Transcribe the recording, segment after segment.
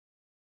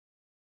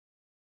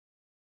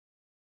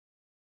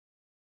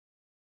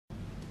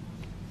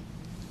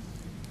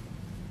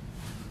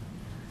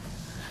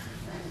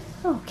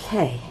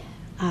Okay,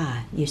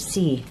 you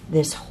see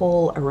this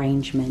whole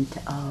arrangement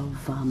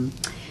of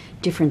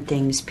different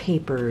things,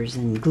 papers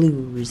and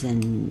glues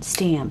and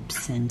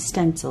stamps and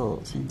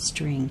stencils and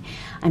string.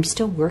 I'm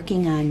still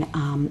working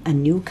on a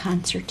new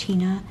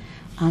Concertina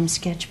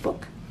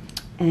sketchbook,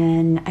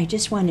 and I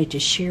just wanted to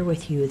share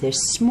with you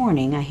this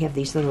morning. I have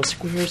these little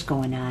squares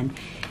going on.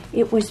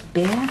 It was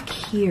back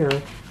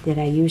here that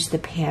I used the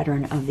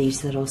pattern of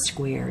these little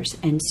squares,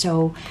 and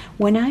so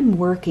when I'm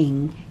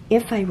working,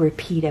 if I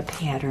repeat a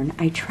pattern,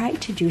 I try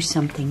to do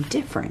something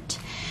different.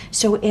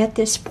 So at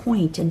this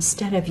point,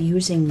 instead of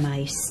using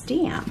my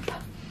stamp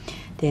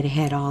that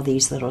had all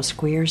these little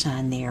squares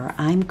on there,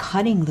 I'm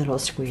cutting little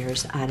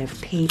squares out of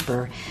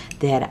paper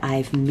that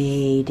I've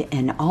made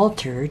and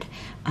altered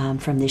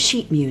from the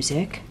sheet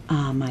music.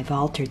 I've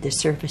altered the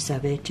surface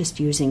of it just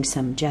using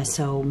some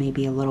gesso,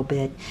 maybe a little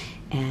bit,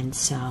 and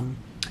some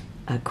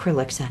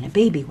acrylics on a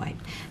baby wipe.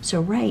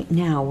 So right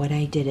now what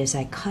I did is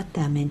I cut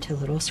them into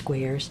little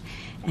squares,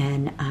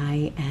 and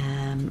I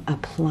am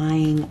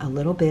applying a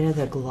little bit of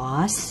the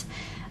gloss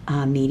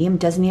medium.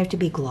 Doesn't have to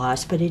be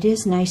gloss, but it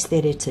is nice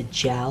that it's a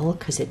gel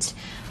because it's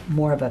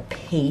more of a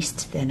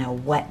paste than a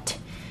wet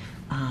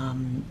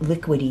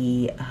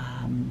liquidy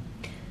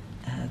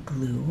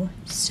glue.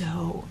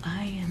 So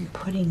I am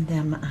putting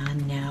them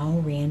on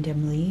now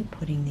randomly,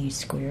 putting these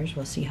squares.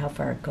 We'll see how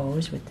far it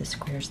goes with the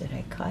squares that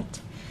I cut.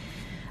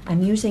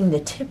 I'm using the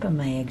tip of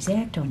my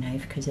X-Acto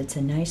knife because it's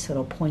a nice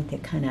little point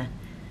that kind of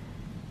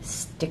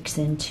sticks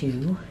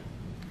into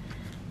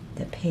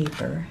the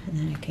paper, and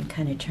then I can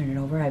kind of turn it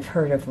over. I've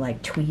heard of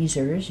like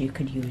tweezers. You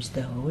could use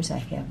those. I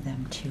have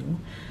them too,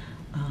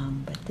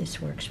 but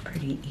this works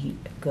pretty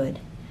good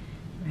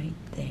right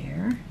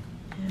there.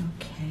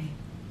 Okay,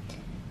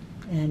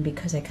 and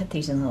because I cut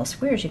these in little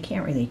squares, you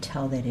can't really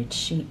tell that it's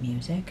sheet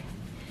music,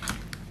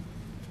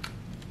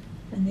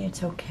 and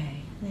that's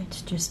okay.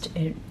 That's just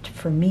it.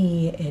 For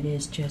me, it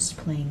is just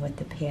playing with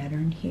the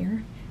pattern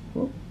here.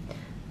 Whoop,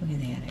 look at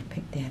that, I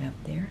picked that up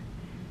there.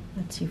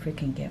 Let's see if we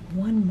can get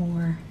one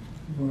more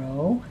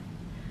row.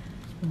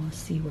 We'll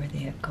see where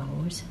that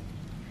goes.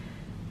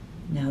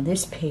 Now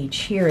this page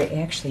here, it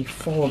actually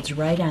folds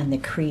right on the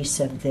crease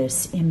of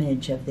this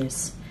image of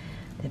this,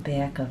 the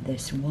back of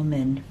this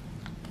woman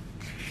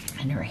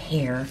and her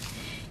hair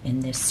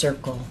in this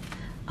circle.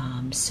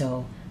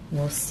 So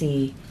we'll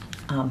see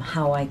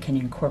how I can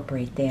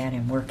incorporate that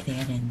and work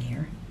that in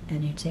there.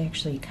 And it's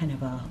actually kind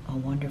of a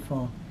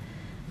wonderful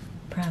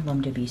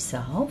problem to be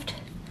solved.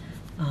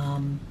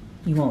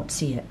 You won't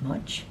see it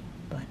much,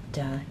 but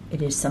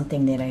it is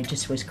something that I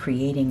just was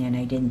creating and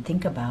I didn't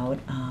think about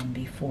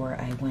before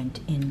I went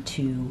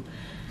into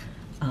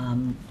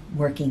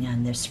working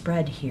on this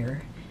spread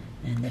here.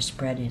 And the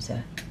spread is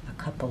a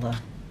couple of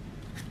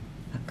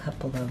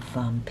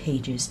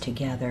pages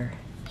together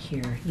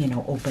here, you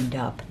know, opened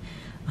up,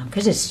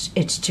 because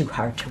it's too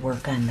hard to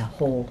work on the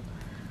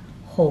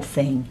whole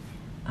thing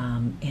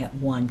at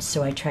once.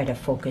 So I try to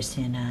focus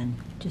in on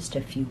just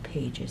a few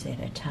pages at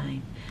a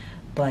time.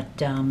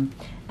 But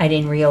I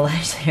didn't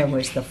realize there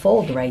was the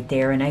fold right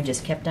there, and I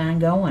just kept on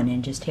going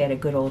and just had a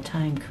good old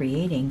time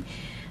creating,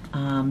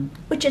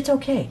 which it's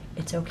okay.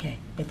 It's okay.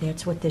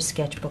 That's what this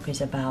sketchbook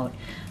is about.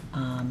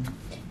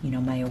 You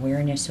know, my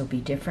awareness will be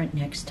different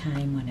next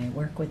time when I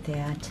work with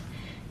that.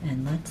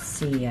 And let's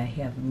see, I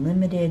have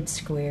limited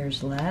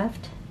squares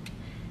left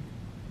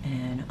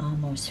and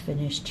almost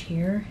finished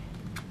here.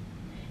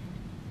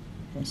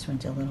 This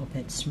one's a little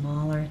bit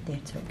smaller,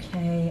 that's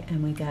okay.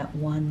 And we got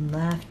one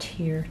left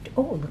here.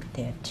 Oh, look at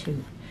that,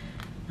 two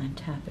on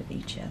top of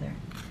each other.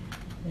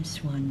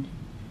 This one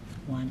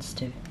wants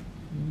to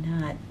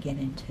not get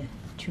into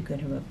too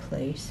good of a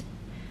place.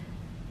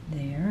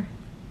 There.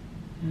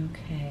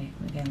 Okay,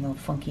 we got a little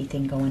funky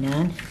thing going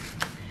on.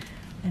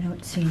 I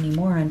don't see any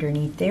more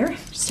underneath there.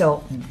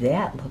 So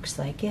that looks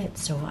like it.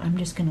 So I'm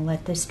just going to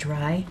let this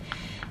dry.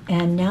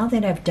 And now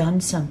that I've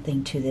done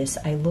something to this,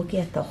 I look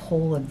at the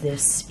whole of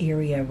this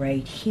area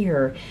right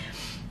here,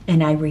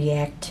 and I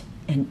react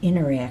and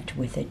interact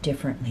with it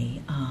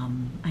differently.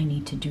 I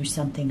need to do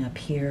something up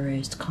here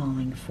is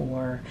calling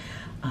for,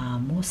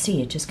 we'll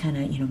see, it just kind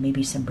of, you know,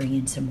 maybe bring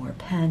in some more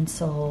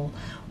pencil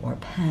or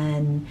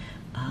pen,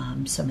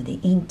 some of the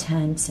ink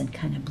tints, and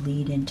kind of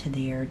bleed into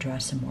there, draw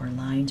some more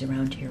lines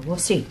around here. We'll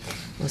see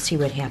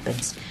what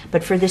happens.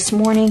 But for this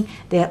morning,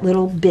 that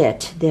little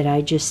bit that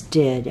I just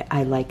did,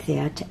 I like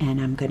that, and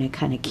I'm going to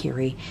kind of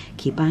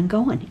keep on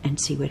going and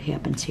see what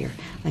happens here.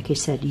 Like I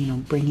said, you know,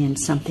 bring in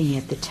something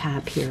at the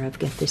top here. I've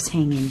got this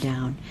hanging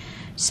down.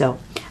 So, all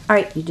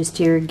right, you just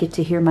get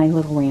to hear my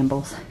little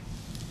rambles.